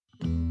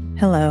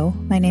Hello,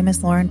 my name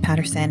is Lauren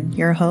Patterson,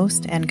 your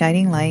host and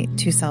guiding light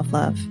to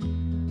self-love.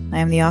 I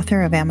am the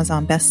author of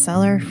Amazon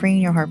bestseller,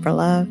 Freeing Your Heart for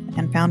Love,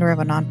 and founder of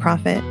a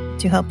nonprofit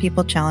to help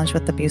people challenged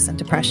with abuse and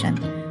depression.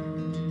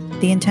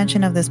 The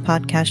intention of this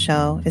podcast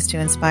show is to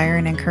inspire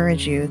and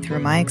encourage you through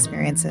my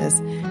experiences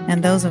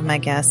and those of my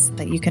guests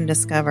that you can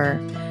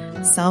discover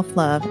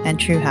self-love and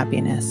true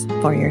happiness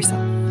for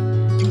yourself.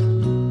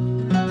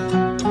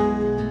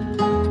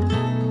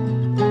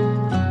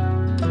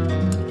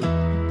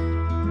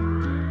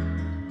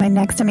 My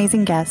next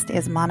amazing guest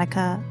is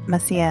Monica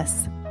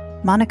Macias.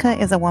 Monica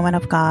is a woman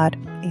of God,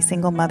 a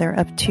single mother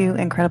of 2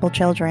 incredible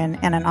children,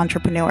 and an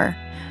entrepreneur.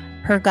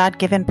 Her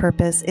God-given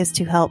purpose is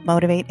to help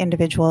motivate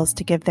individuals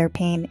to give their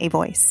pain a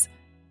voice.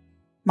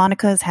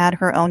 Monica has had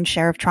her own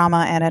share of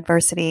trauma and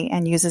adversity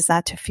and uses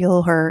that to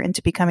fuel her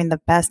into becoming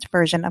the best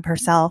version of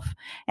herself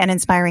and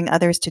inspiring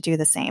others to do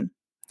the same.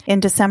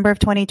 In December of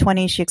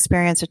 2020, she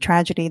experienced a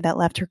tragedy that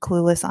left her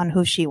clueless on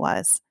who she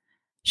was.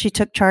 She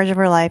took charge of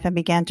her life and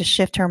began to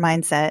shift her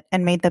mindset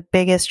and made the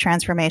biggest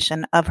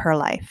transformation of her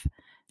life.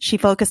 She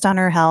focused on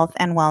her health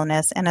and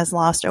wellness and has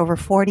lost over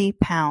 40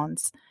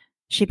 pounds.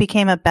 She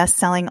became a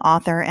best-selling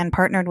author and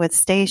partnered with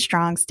Stay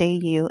Strong, Stay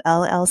You,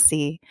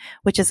 LLC,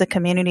 which is a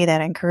community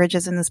that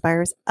encourages and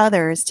inspires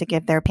others to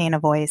give their pain a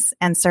voice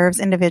and serves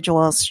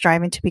individuals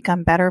striving to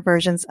become better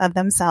versions of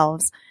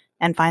themselves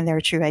and find their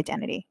true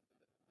identity.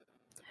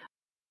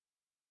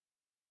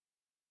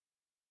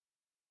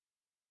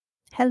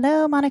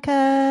 Hello,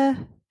 Monica.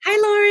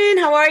 Hi,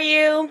 Lauren. How are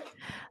you?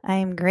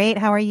 I'm great.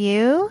 How are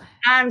you?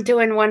 I'm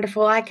doing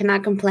wonderful. I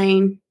cannot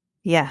complain.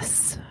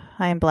 Yes,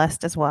 I am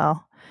blessed as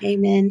well.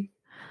 Amen.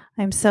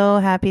 I'm so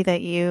happy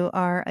that you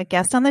are a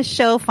guest on the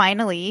show.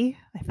 Finally,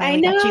 I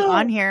finally got you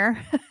on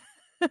here.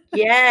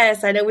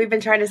 Yes, I know we've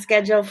been trying to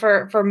schedule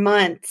for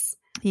months.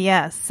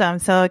 Yes, I'm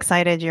so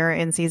excited you're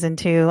in season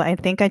 2. I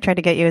think I tried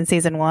to get you in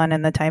season 1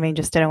 and the timing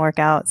just didn't work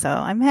out. So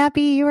I'm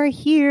happy you are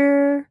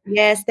here.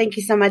 Yes, thank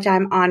you so much.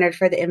 I'm honored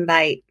for the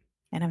invite.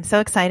 And I'm so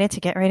excited to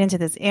get right into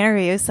this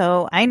interview.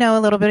 So I know a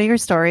little bit of your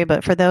story,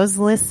 but for those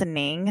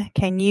listening,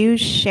 can you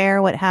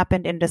share what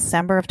happened in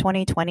December of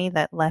 2020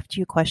 that left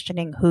you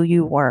questioning who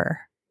you were?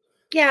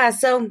 Yeah,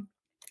 so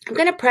I'm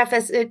going to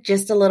preface it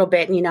just a little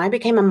bit. You know, I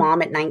became a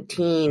mom at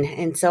 19,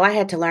 and so I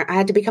had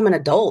to become an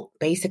adult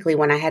basically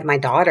when I had my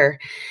daughter.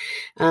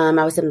 I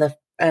was in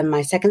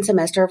my second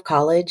semester of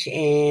college,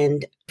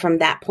 and from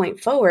that point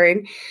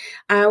forward,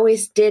 I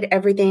always did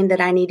everything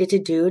that I needed to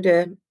do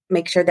to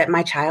make sure that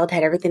my child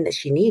had everything that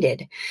she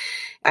needed.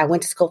 I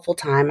went to school full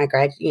time. I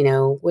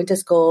went to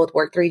school,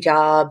 worked 3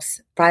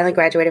 jobs, finally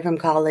graduated from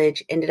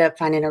college, ended up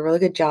finding a really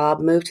good job,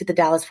 moved to the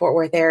Dallas-Fort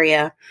Worth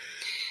area.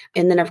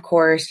 And then, of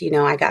course,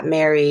 I got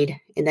married,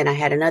 and then I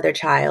had another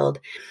child.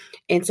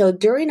 And so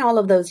during all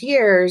of those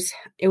years,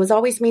 it was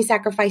always me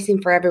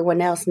sacrificing for everyone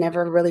else,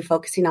 never really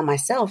focusing on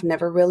myself,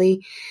 never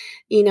really,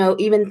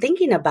 even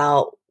thinking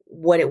about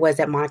what it was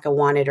that Monica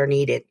wanted or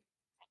needed.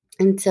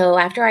 And so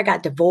after I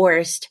got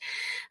divorced,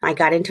 I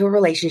got into a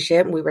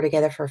relationship. We were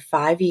together for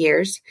 5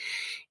 years.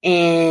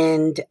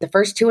 And the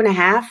first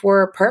 2.5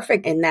 were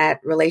perfect in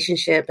that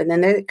relationship. And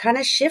then it kind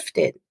of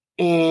shifted.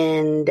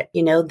 And,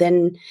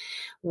 then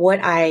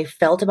what I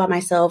felt about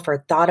myself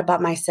or thought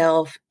about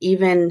myself,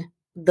 even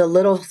the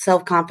little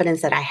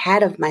self-confidence that I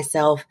had of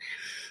myself,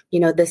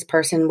 this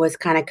person was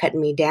kind of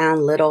cutting me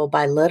down little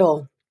by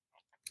little.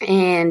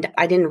 And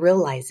I didn't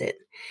realize it.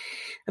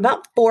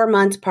 About 4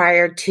 months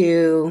prior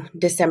to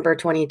December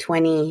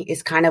 2020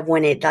 is kind of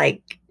when it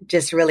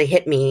just really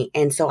hit me.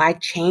 And so I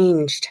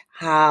changed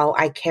how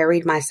I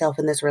carried myself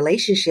in this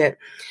relationship.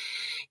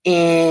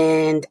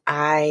 And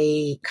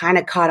I kind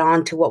of caught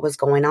on to what was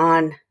going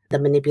on, the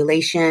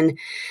manipulation,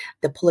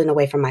 the pulling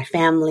away from my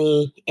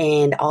family,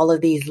 and all of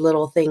these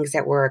little things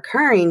that were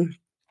occurring.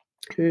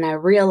 And I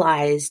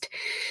realized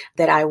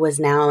that I was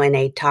now in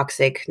a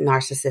toxic,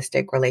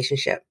 narcissistic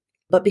relationship.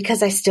 But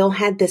because I still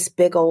had this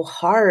big old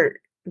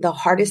heart, the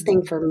hardest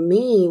thing for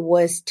me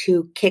was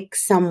to kick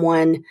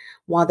someone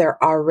while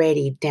they're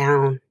already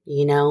down,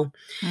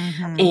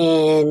 Mm-hmm.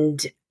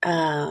 And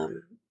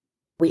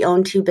we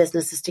own 2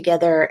 businesses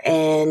together,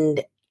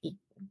 and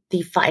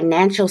the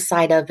financial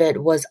side of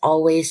it was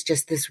always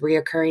just this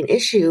reoccurring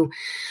issue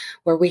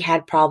where we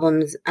had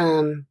problems.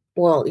 There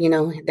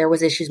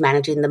was issues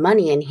managing the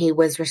money, and he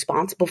was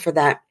responsible for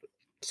that.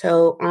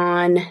 So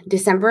on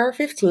December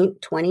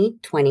 15th,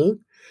 2020,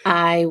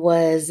 I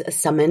was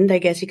summoned, I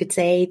guess you could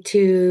say,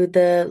 to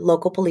the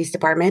local police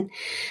department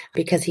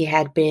because he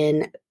had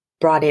been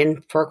brought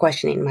in for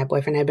questioning. My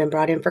boyfriend had been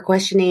brought in for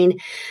questioning,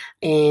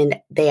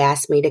 and they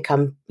asked me to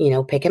come,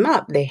 pick him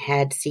up. They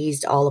had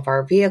seized all of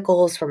our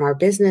vehicles from our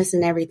business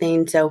and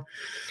everything. So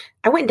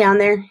I went down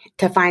there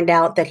to find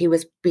out that he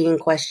was being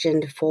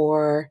questioned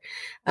for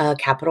a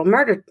capital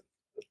murder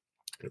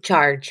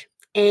charge.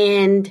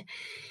 And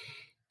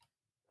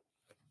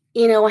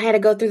I had to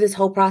go through this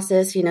whole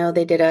process.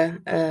 They did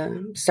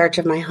a search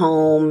of my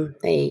home.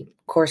 They,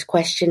 of course,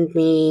 questioned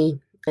me.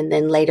 And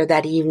then later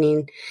that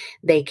evening,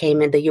 they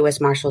came in, the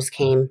U.S. Marshals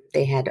came.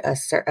 They had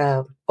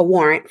a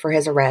warrant for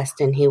his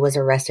arrest, and he was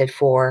arrested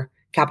for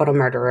capital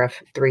murder of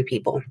 3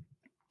 people.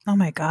 Oh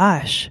my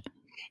gosh.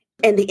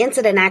 And the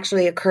incident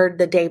actually occurred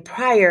the day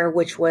prior,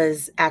 which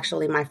was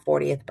actually my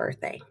 40th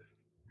birthday.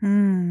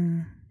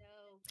 And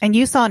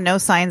you saw no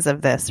signs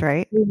of this,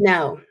 right?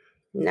 No.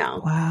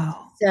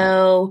 Wow.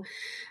 So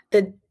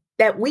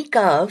that week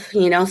of,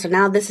 so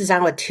now this is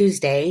now a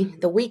Tuesday,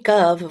 the week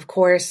of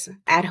course,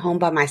 at home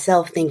by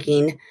myself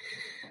thinking,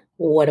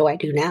 what do I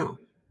do now?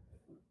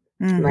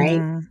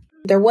 Right?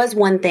 There was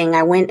one thing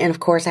I went, and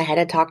of course I had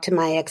to talk to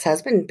my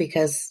ex-husband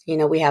because,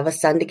 we have a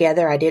son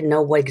together. I didn't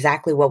know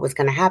exactly what was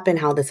going to happen,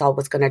 how this all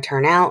was going to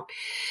turn out.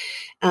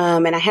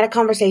 And I had a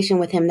conversation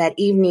with him that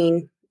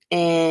evening.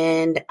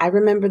 And I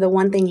remember the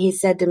one thing he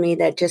said to me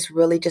that just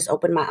really just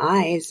opened my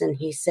eyes. And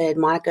he said,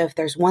 Monica, if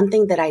there's one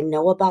thing that I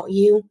know about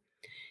you,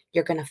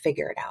 you're going to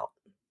figure it out.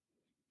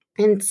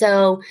 And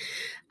so,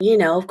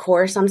 of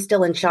course, I'm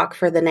still in shock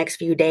for the next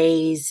few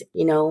days,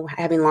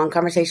 having long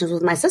conversations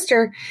with my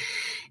sister.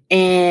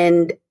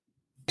 And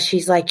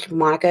she's like,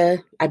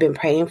 Monica, I've been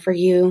praying for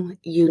you.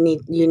 You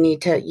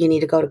need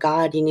to go to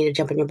God. You need to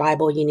jump in your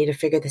Bible. You need to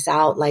figure this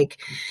out. Like,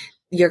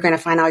 you're going to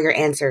find all your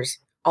answers.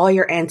 All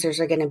your answers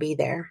are going to be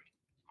there.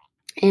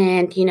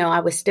 And, I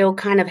was still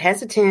kind of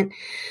hesitant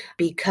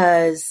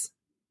because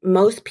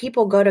most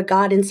people go to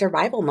God in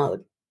survival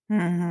mode.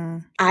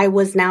 I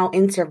was now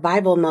in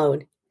survival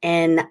mode,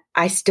 and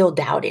I still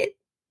doubted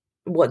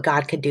what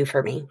God could do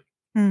for me.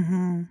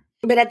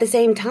 But at the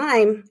same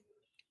time,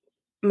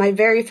 my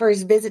very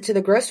first visit to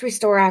the grocery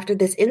store after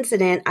this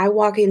incident, I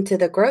walk into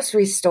the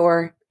grocery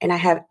store and I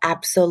have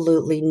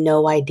absolutely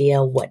no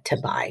idea what to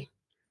buy.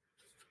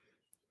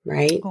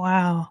 Right?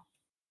 Wow.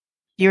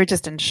 You were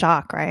just in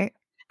shock, right?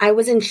 I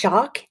was in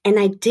shock, and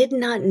I did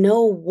not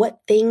know what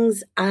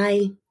things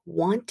I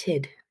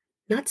wanted.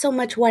 Not so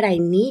much what I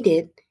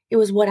needed. It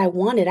was what I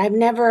wanted. I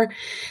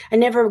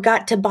never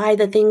got to buy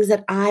the things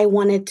that I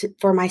wanted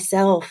for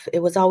myself. It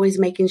was always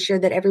making sure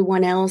that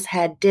everyone else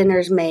had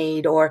dinners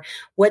made or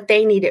what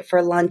they needed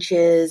for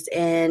lunches.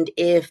 And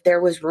if there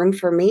was room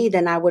for me,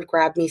 then I would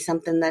grab me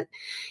something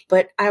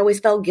but I always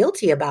felt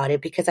guilty about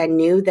it because I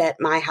knew that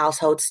my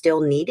household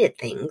still needed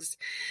things.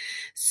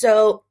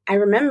 So I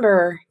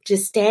remember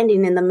just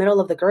standing in the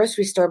middle of the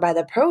grocery store by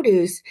the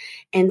produce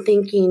and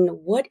thinking,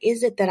 what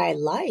is it that I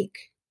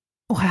like?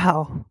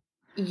 Wow.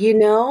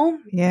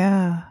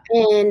 Yeah.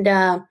 And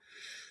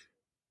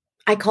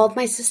I called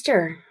my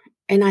sister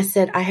and I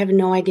said, I have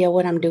no idea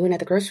what I'm doing at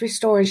the grocery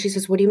store. And she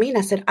says, what do you mean?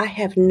 I said, I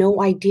have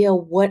no idea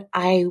what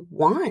I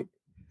want.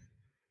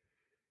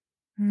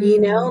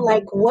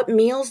 Like, what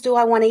meals do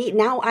I want to eat?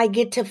 Now I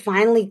get to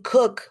finally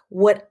cook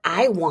what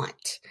I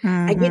want.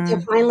 I get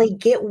to finally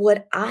get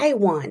what I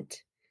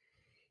want.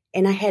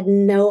 And I had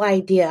no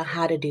idea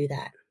how to do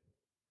that.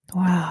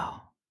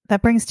 Wow.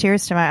 That brings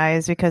tears to my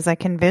eyes because I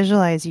can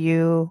visualize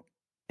you.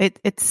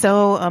 It's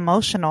so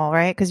emotional,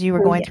 right? Because you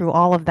were going through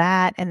all of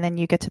that, and then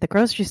you get to the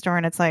grocery store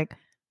and it's like,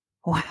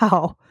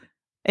 wow.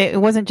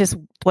 It wasn't just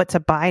what to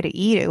buy to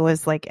eat. It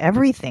was like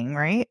everything,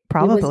 right?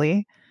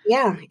 Probably.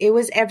 It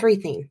was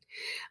everything.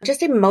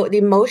 Just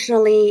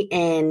emotionally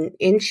and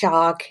in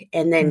shock,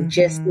 and then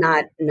just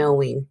not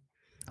knowing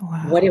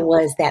what it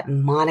was that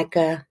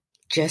Monica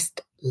just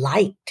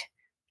liked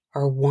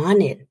or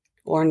wanted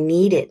or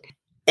needed.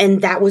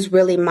 And that was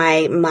really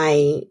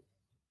my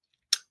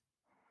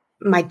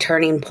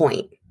turning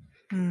point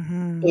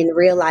in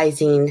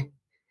realizing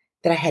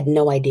that I had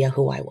no idea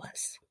who I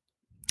was.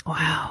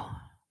 Wow.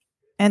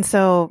 And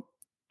so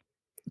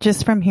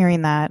just from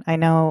hearing that, I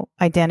know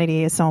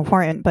identity is so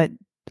important, but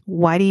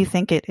why do you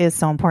think it is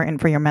so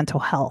important for your mental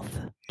health?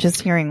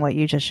 Just hearing what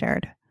you just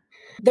shared.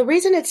 The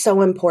reason it's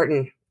so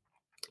important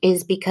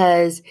is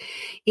because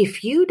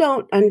if you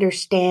don't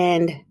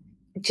understand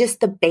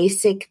just the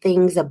basic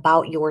things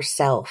about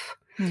yourself,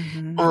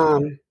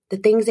 the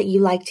things that you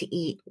like to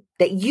eat,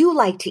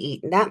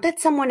 not that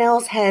someone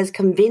else has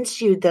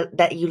convinced you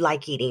that you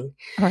like eating,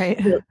 right?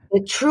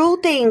 The true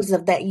things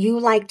that you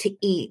like to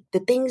eat, the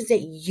things that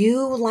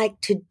you like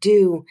to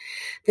do,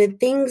 the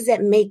things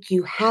that make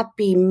you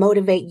happy,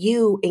 motivate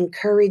you,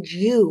 encourage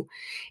you.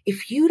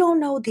 If you don't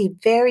know the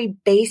very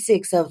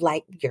basics of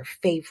like your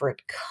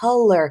favorite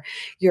color,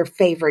 your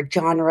favorite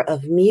genre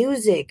of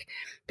music,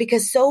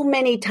 because so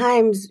many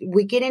times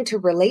we get into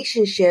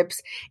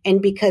relationships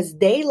and because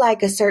they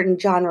like a certain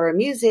genre of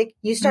music,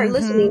 you start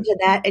listening to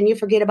that and you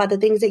forget about the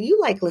things that you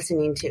like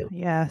listening to.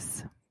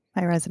 Yes,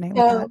 I resonate with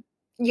that.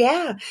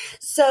 Yeah.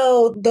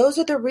 So those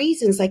are the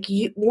reasons, like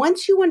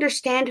once you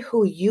understand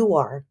who you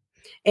are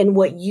and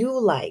what you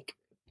like,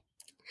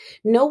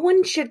 no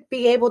one should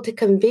be able to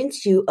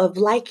convince you of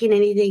liking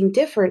anything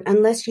different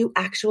unless you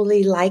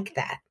actually like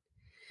that.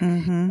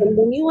 And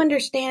when you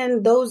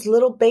understand those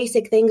little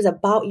basic things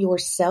about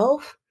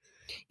yourself,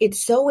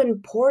 it's so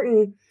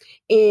important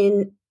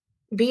in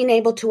being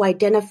able to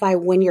identify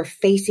when you're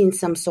facing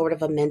some sort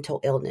of a mental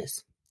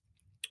illness.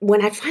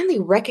 When I finally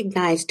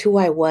recognized who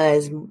I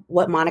was,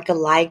 what Monica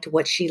liked,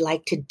 what she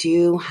liked to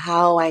do,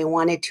 how I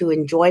wanted to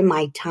enjoy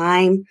my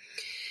time,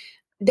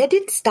 that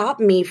didn't stop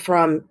me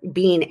from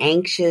being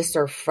anxious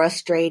or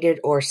frustrated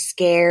or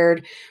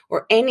scared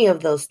or any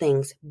of those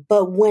things.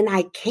 But when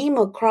I came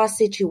across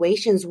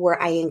situations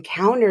where I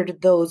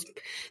encountered those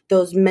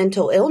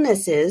mental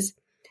illnesses,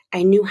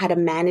 I knew how to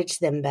manage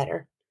them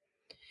better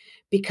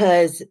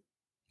because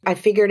I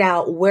figured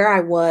out where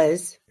I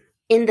was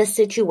in the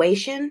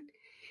situation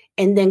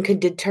and then could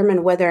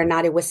determine whether or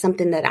not it was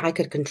something that I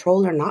could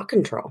control or not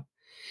control.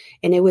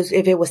 And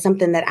if it was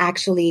something that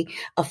actually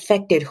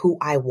affected who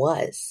I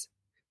was.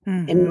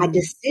 And my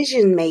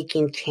decision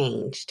making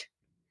changed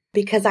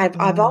because I've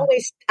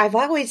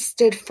always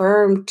stood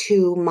firm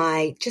to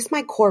my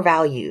core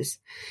values,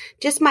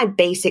 just my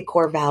basic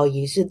core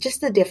values,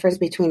 just the difference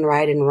between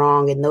right and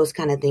wrong and those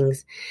kind of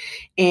things.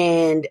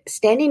 And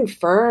standing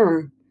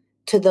firm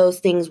to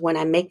those things when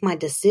I make my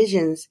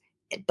decisions,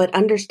 but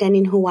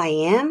understanding who I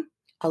am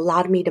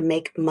allowed me to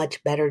make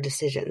much better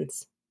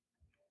decisions.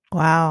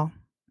 Wow.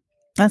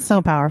 That's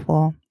so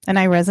powerful. And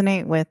I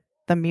resonate with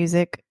the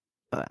music.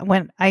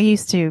 When I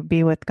used to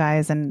be with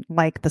guys and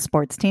like the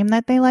sports team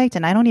that they liked,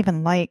 and I don't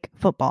even like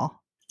football.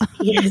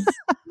 Yes.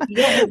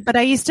 Yes. But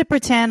I used to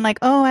pretend like,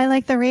 oh, I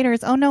like the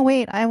Raiders. Oh no,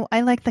 wait,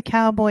 I like the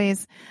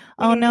Cowboys.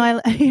 Oh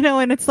no,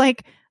 and it's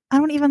like, I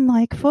don't even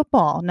like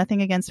football.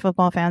 Nothing against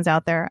football fans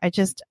out there.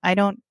 I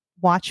don't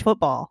watch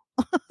football.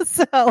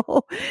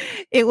 So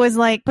it was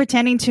like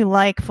pretending to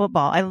like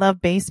football. I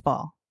love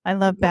baseball. I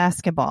love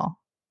basketball,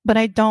 but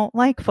I don't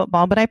like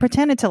football, but I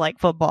pretended to like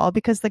football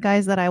because the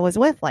guys that I was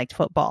with liked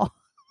football.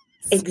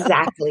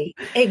 Exactly.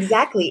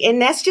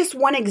 And that's just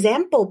one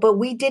example, but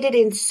we did it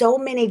in so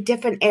many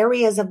different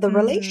areas of the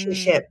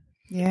relationship.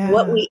 Yeah.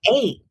 What we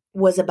ate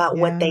was about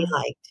what they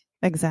liked.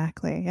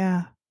 Exactly.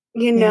 Yeah.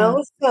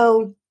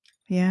 So.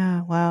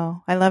 Yeah.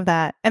 Wow. I love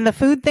that. And the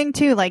food thing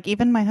too, like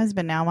even my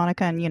husband now,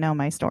 Monica, and you know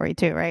my story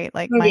too, right?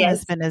 Like my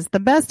husband is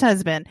the best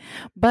husband,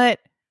 but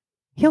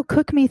he'll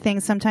cook me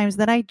things sometimes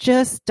that I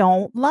just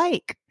don't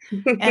like.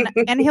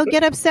 And he'll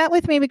get upset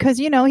with me because,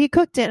 he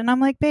cooked it. And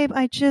I'm like, babe,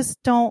 I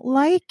just don't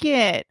like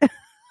it.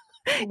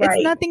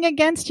 It's nothing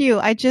against you.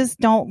 I just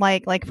don't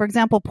like, for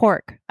example,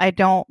 pork. I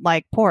don't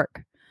like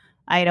pork.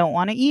 I don't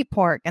want to eat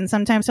pork. And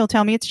sometimes he'll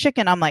tell me it's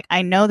chicken. I'm like,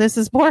 I know this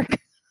is pork.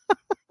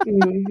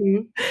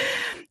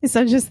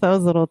 So just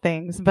those little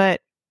things.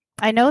 But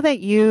I know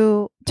that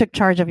you took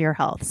charge of your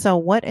health. So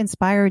what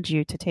inspired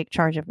you to take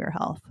charge of your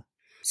health?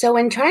 So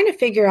in trying to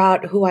figure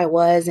out who I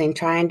was and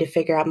trying to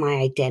figure out my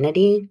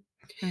identity,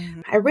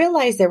 I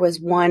realized there was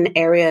one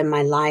area in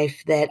my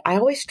life that I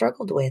always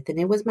struggled with, and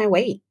it was my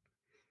weight.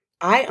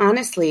 I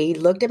honestly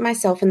looked at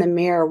myself in the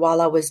mirror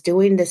while I was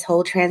doing this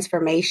whole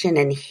transformation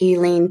and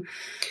healing,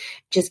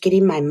 just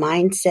getting my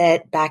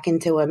mindset back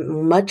into a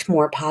much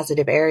more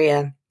positive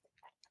area.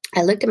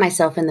 I looked at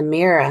myself in the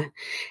mirror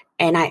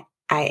and I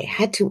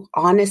had to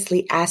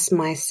honestly ask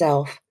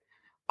myself,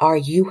 are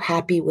you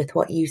happy with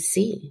what you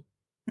see?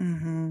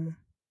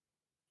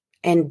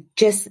 And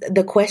just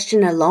the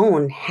question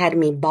alone had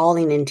me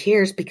bawling in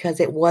tears because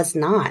it was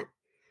not,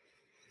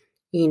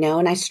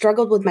 and I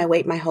struggled with my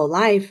weight my whole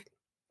life.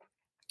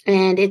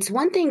 And it's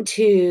one thing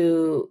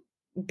to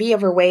be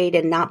overweight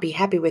and not be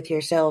happy with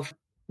yourself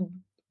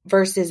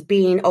versus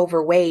being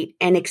overweight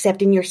and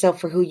accepting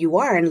yourself for who you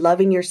are and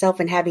loving yourself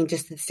and having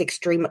just this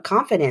extreme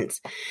confidence,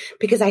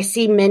 because I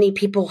see many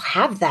people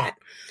have that,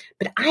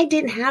 but I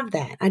didn't have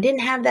that. I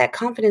didn't have that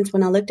confidence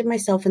when I looked at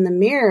myself in the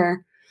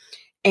mirror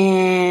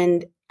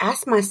and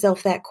asked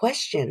myself that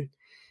question.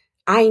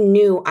 I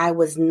knew I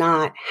was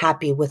not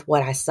happy with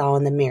what I saw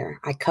in the mirror.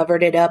 I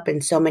covered it up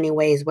in so many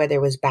ways, whether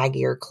it was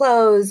baggier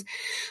clothes,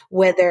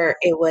 whether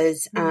it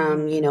was,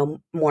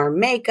 more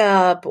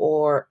makeup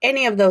or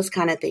any of those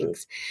kind of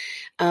things.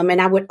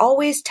 And I would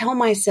always tell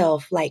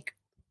myself, like,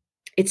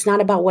 it's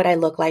not about what I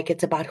look like.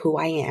 It's about who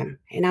I am.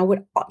 And I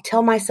would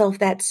tell myself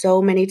that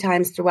so many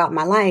times throughout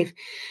my life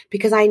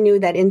because I knew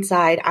that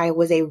inside I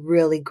was a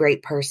really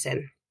great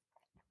person.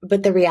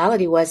 But the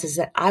reality is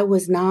that I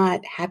was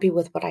not happy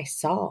with what I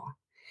saw.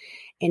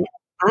 And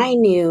I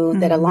knew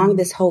that along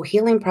this whole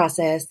healing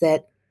process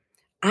that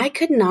I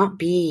could not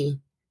be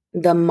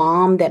the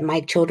mom that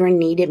my children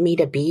needed me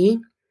to be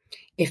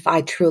if I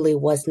truly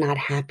was not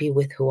happy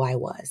with who I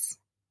was.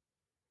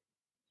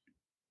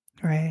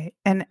 Right.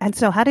 And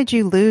so how did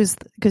you lose?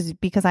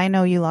 Because I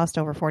know you lost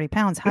over 40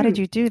 pounds. How did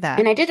you do that?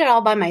 And I did it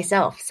all by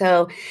myself.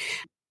 So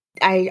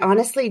I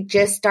honestly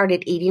just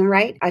started eating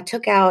right. I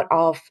took out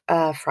all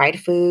fried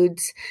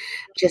foods,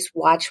 just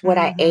watched what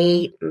I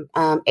ate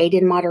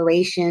in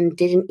moderation,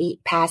 didn't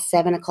eat past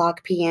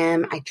 7:00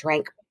 p.m. I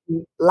drank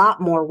a lot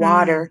more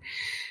water.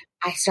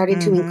 I started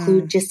to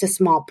include just a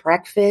small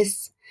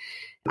breakfast.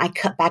 I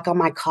cut back on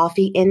my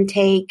coffee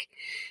intake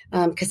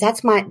because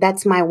that's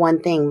my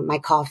one thing, my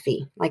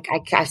coffee. Like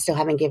I still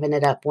haven't given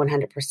it up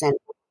 100%.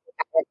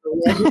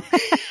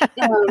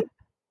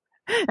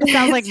 It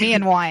sounds like me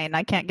and wine.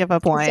 I can't give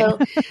up wine. So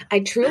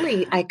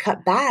I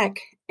cut back.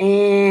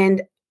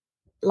 And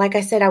like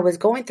I said, I was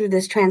going through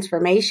this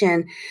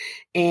transformation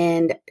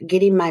and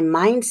getting my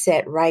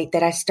mindset right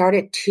that I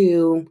started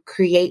to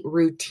create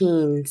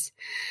routines.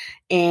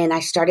 And I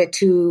started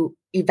to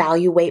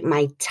evaluate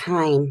my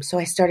time. So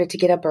I started to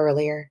get up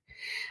earlier.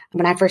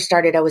 When I first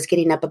started, I was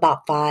getting up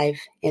about 5.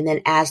 And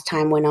then as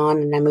time went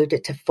on, and I moved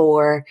it to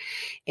 4.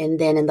 And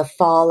then in the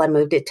fall, I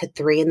moved it to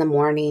 3 in the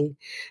morning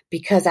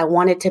because I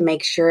wanted to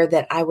make sure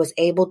that I was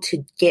able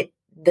to get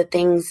the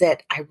things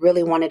that I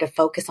really wanted to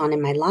focus on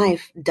in my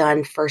life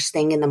done first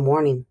thing in the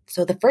morning.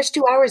 So the first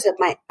 2 hours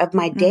of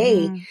my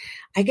day,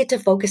 I get to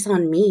focus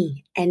on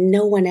me and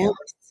no one else.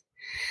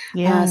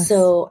 Yes.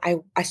 So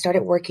I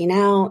started working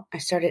out. I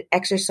started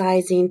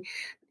exercising.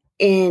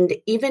 And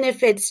even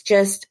if it's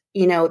just,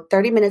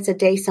 30 minutes a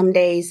day, some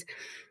days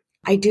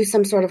I do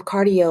some sort of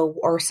cardio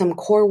or some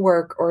core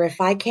work, or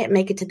if I can't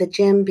make it to the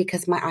gym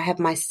because I have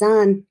my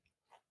son,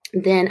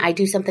 then I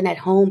do something at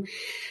home.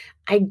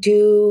 I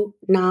do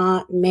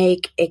not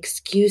make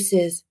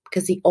excuses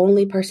because the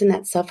only person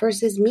that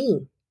suffers is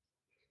me.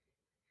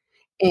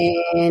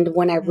 And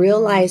when I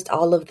realized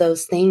all of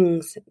those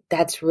things,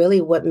 that's really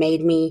what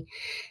made me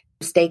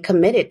stay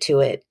committed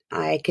to it.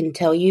 I can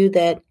tell you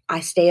that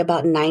I stay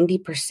about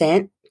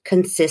 90%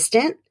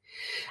 consistent.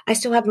 I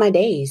still have my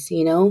days,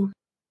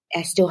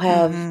 I still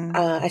have,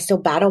 I still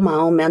battle my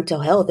own mental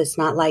health. It's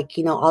not like,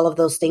 all of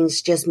those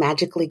things just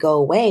magically go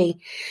away.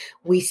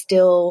 We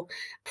still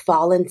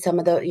fall in some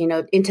of the,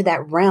 into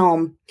that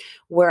realm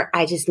where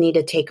I just need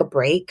to take a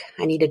break.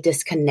 I need to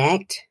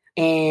disconnect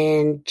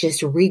and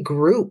just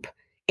regroup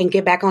and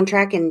get back on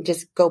track and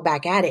just go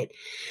back at it.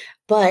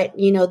 But,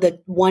 the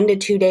 1 to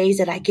 2 days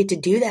that I get to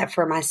do that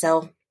for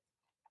myself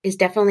is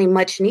definitely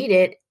much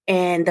needed.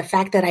 And the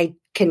fact that I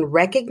can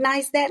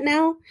recognize that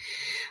now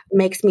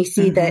makes me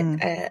see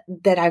that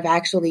I've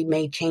actually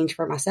made change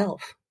for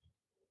myself.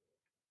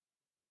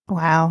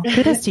 Wow.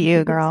 Kudos to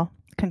you, girl.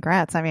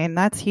 Congrats. I mean,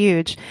 that's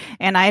huge.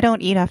 And I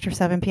don't eat after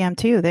 7 p.m.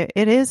 too.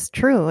 It is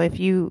true. If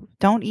you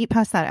don't eat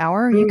past that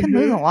hour, you can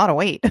lose a lot of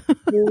weight.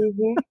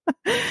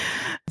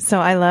 So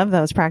I love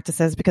those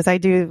practices because I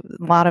do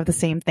a lot of the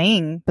same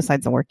thing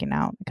besides the working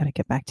out. I got to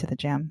get back to the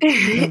gym.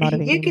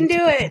 You can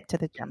do it. To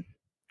the gym.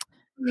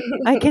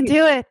 I can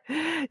do it.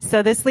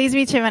 So this leads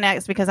me to my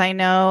next, because I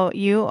know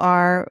you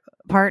are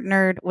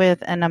partnered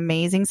with an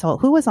amazing soul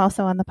who was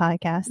also on the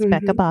podcast,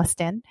 Becca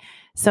Boston.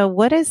 So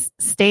what is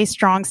Stay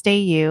Strong, Stay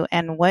You,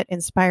 and what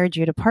inspired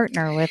you to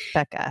partner with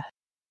Becca?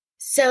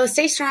 So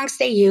Stay Strong,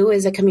 Stay You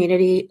is a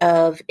community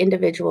of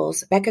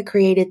individuals. Becca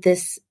created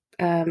this,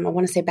 I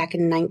want to say back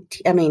in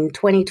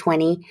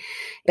 2020,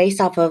 based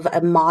off of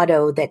a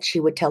motto that she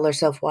would tell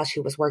herself while she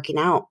was working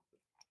out.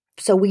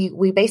 So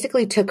we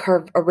basically took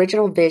her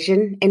original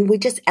vision and we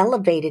just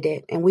elevated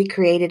it, and we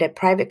created a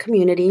private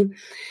community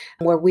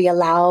where we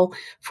allow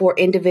for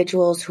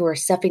individuals who are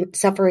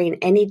suffering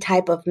any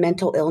type of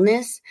mental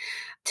illness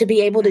to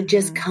be able to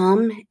just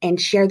come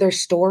and share their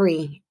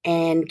story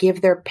and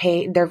give their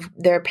pain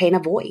a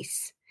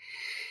voice.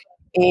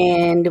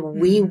 And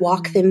we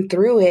walk them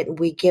through it.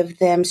 We give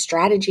them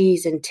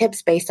strategies and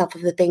tips based off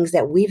of the things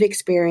that we've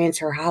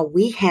experienced or how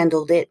we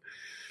handled it.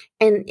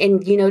 And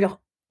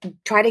to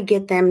try to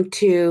get them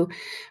to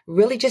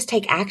really just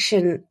take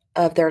action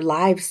of their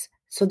lives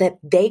so that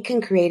they can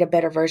create a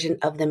better version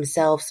of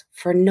themselves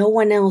for no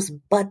one else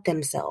but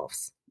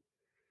themselves.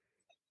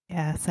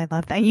 Yes, I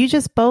love that. You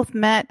just both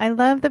met. I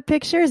love the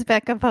pictures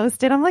Becca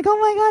posted. I'm like, oh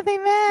my God, they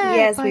met.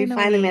 Yes, we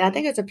finally met. I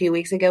think it was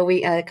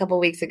a couple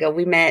of weeks ago,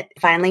 we met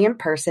finally in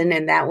person,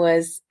 and that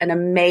was an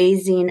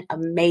amazing,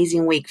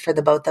 amazing week for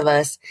the both of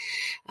us.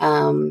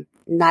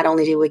 Not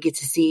only did we get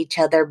to see each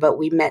other, but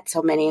we met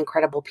so many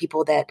incredible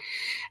people that,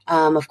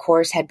 of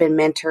course, had been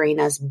mentoring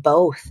us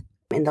both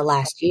in the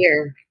last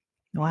year.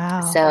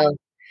 Wow. So,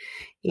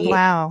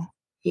 wow.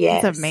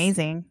 Yes. That's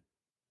amazing.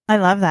 I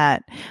love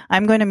that.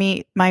 I'm going to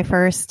meet my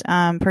first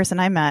person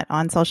I met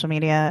on social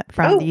media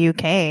from the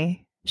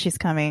UK. She's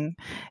coming.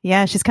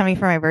 Yeah, she's coming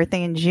for my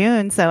birthday in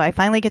June. So I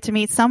finally get to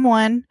meet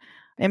someone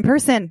in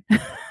person.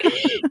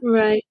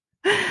 Right.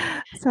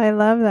 So I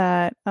love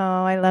that. Oh,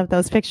 I love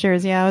those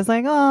pictures. Yeah, I was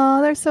like,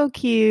 oh, they're so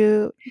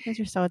cute. You guys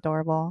are so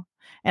adorable.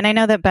 And I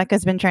know that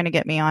Becca's been trying to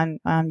get me on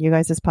you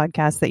guys'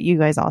 podcast, that you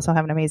guys also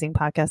have an amazing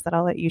podcast that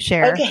I'll let you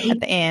share at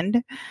the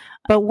end.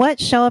 But what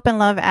show up and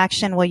love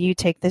action will you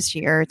take this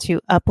year to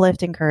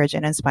uplift, encourage,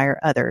 and inspire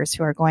others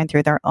who are going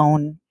through their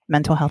own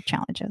mental health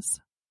challenges?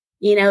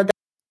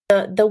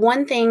 The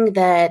one thing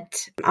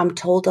that I'm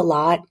told a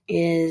lot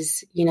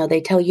is,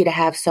 they tell you to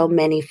have so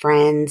many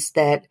friends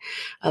that,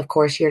 of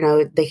course,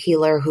 the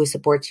healer who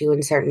supports you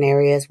in certain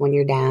areas when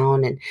you're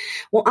down. And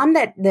well, I'm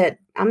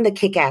the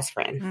kick-ass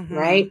friend,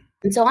 right?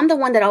 And so I'm the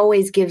one that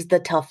always gives the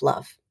tough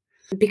love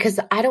because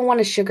I don't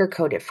want to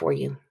sugarcoat it for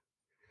you.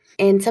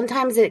 And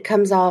sometimes it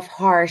comes off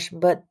harsh,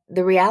 but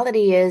the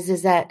reality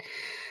is that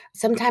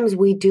sometimes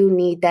we do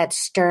need that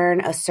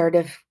stern,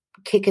 assertive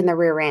kick in the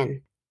rear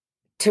end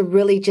to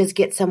really just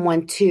get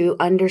someone to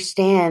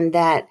understand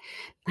that,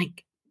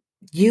 like,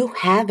 you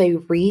have a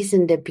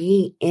reason to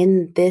be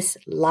in this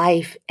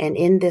life and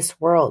in this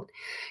world.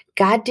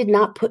 God did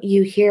not put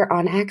you here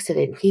on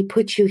accident. He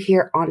put you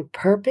here on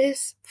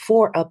purpose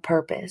for a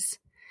purpose.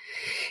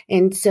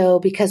 And so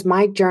because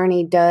my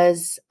journey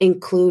does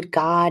include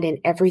God in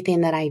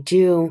everything that I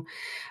do,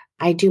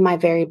 I do my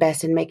very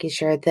best in making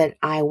sure that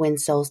I win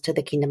souls to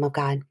the kingdom of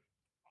God.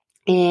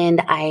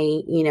 And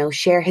I,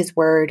 share his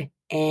word,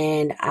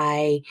 and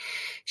I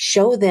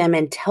show them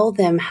and tell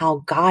them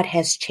how God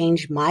has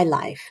changed my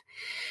life.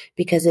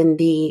 Because in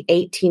the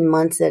 18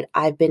 months that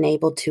I've been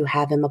able to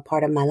have him a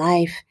part of my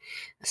life,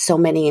 so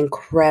many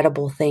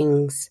incredible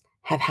things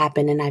have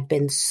happened, and I've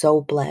been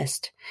so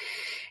blessed.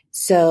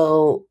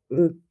 So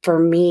for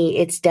me,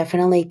 it's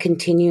definitely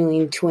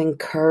continuing to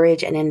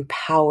encourage and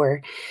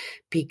empower,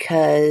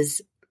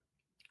 because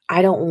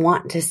I don't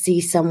want to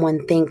see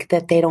someone think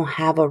that they don't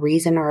have a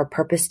reason or a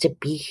purpose to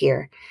be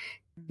here.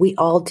 We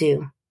all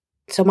do.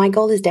 So my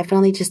goal is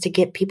definitely just to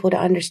get people to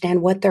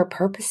understand what their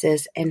purpose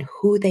is and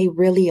who they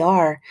really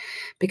are,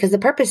 because the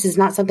purpose is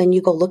not something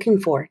you go looking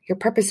for. Your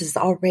purpose is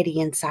already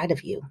inside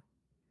of you.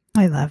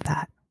 I love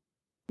that.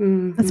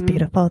 Mm-hmm. That's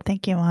beautiful.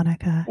 Thank you,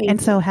 Monica.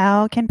 So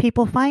how can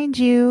people find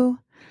you?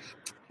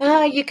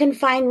 You can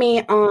find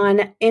me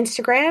on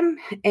Instagram,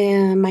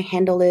 and my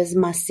handle is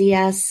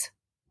Macias142.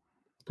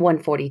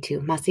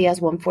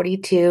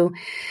 Macias142.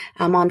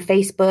 I'm on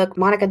Facebook,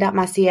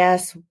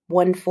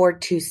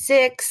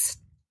 Monica.Macias1426.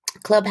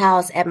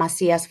 Clubhouse at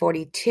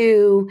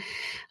Macias42.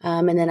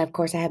 And then, of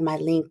course, I have my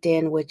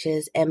LinkedIn, which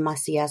is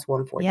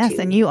Macias142. Yes,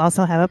 and you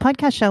also have a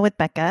podcast show with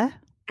Becca.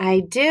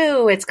 I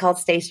do. It's called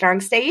Stay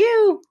Strong, Stay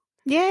You.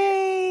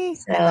 Yay!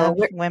 So I love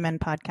women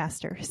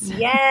podcasters.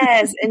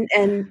 Yes.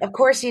 And of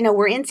course,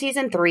 we're in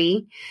season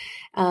 3.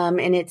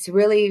 And it's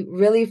really,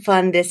 really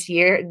fun this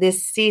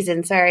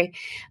season,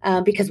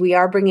 because we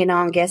are bringing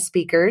on guest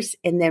speakers.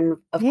 And then,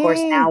 of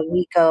course, now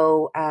we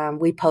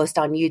post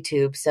on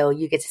YouTube. So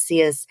you get to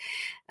see us,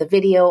 the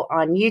video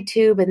on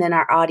YouTube, and then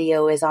our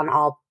audio is on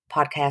all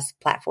podcast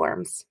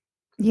platforms.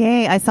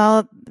 Yay. I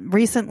saw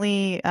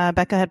recently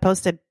Becca had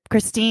posted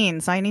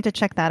Christine, so I need to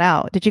check that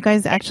out. Did you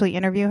guys actually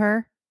interview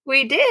her?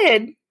 We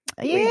did.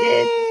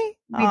 Yay.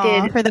 We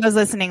did. For those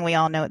listening, we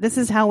all know this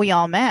is how we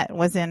all met,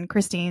 was in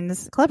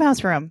Christine's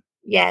Clubhouse room.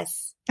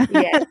 Yes.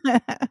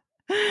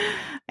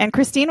 And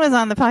Christine was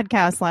on the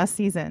podcast last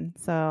season.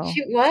 So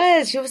she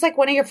was like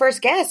one of your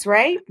first guests,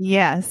 right?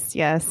 Yes.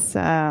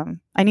 I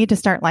need to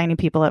start lining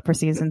people up for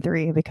season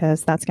 3,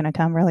 because that's going to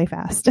come really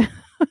fast.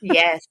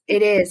 Yes,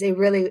 it is. It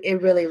really,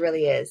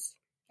 really is.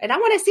 And I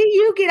want to see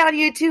you get on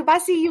YouTube. I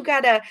see you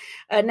got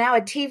now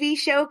a TV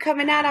show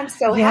coming out. I'm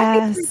so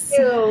happy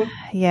for you.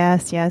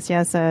 Yes. I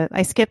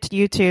skipped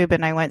YouTube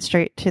and I went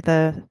straight to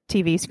the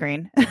TV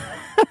screen.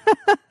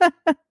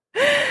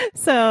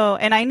 So,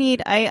 and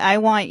I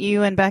want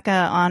you and Becca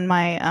on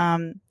my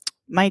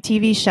my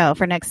TV show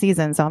for next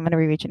season. So I'm going to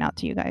be reaching out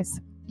to you guys.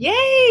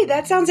 Yay!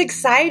 That sounds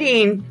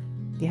exciting.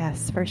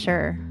 Yes, for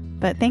sure.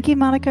 But thank you,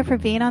 Monica, for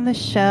being on the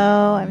show.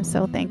 I'm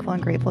so thankful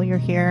and grateful you're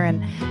here,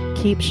 and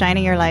keep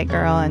shining your light,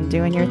 girl, and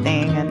doing your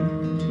thing.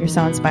 And you're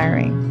so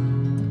inspiring.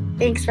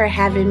 Thanks for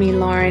having me,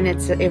 Lauren.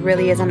 It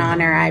really is an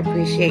honor. I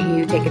appreciate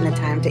you taking the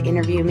time to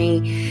interview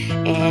me,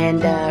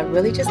 and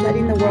really just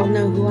letting the world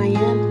know who I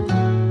am.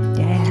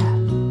 Yeah.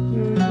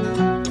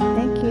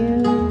 Thank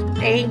you.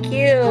 Thank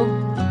you.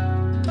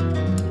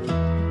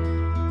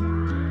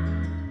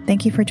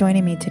 Thank you for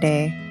joining me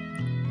today.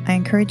 I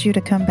encourage you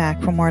to come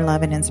back for more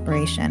love and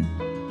inspiration.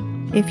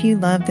 If you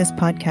love this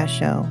podcast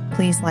show,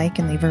 please like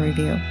and leave a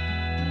review.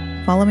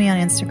 Follow me on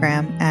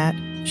Instagram at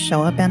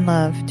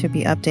showupandlove to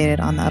be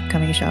updated on the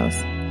upcoming shows.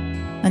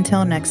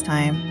 Until next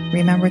time,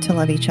 remember to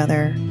love each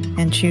other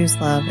and choose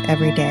love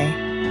every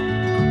day.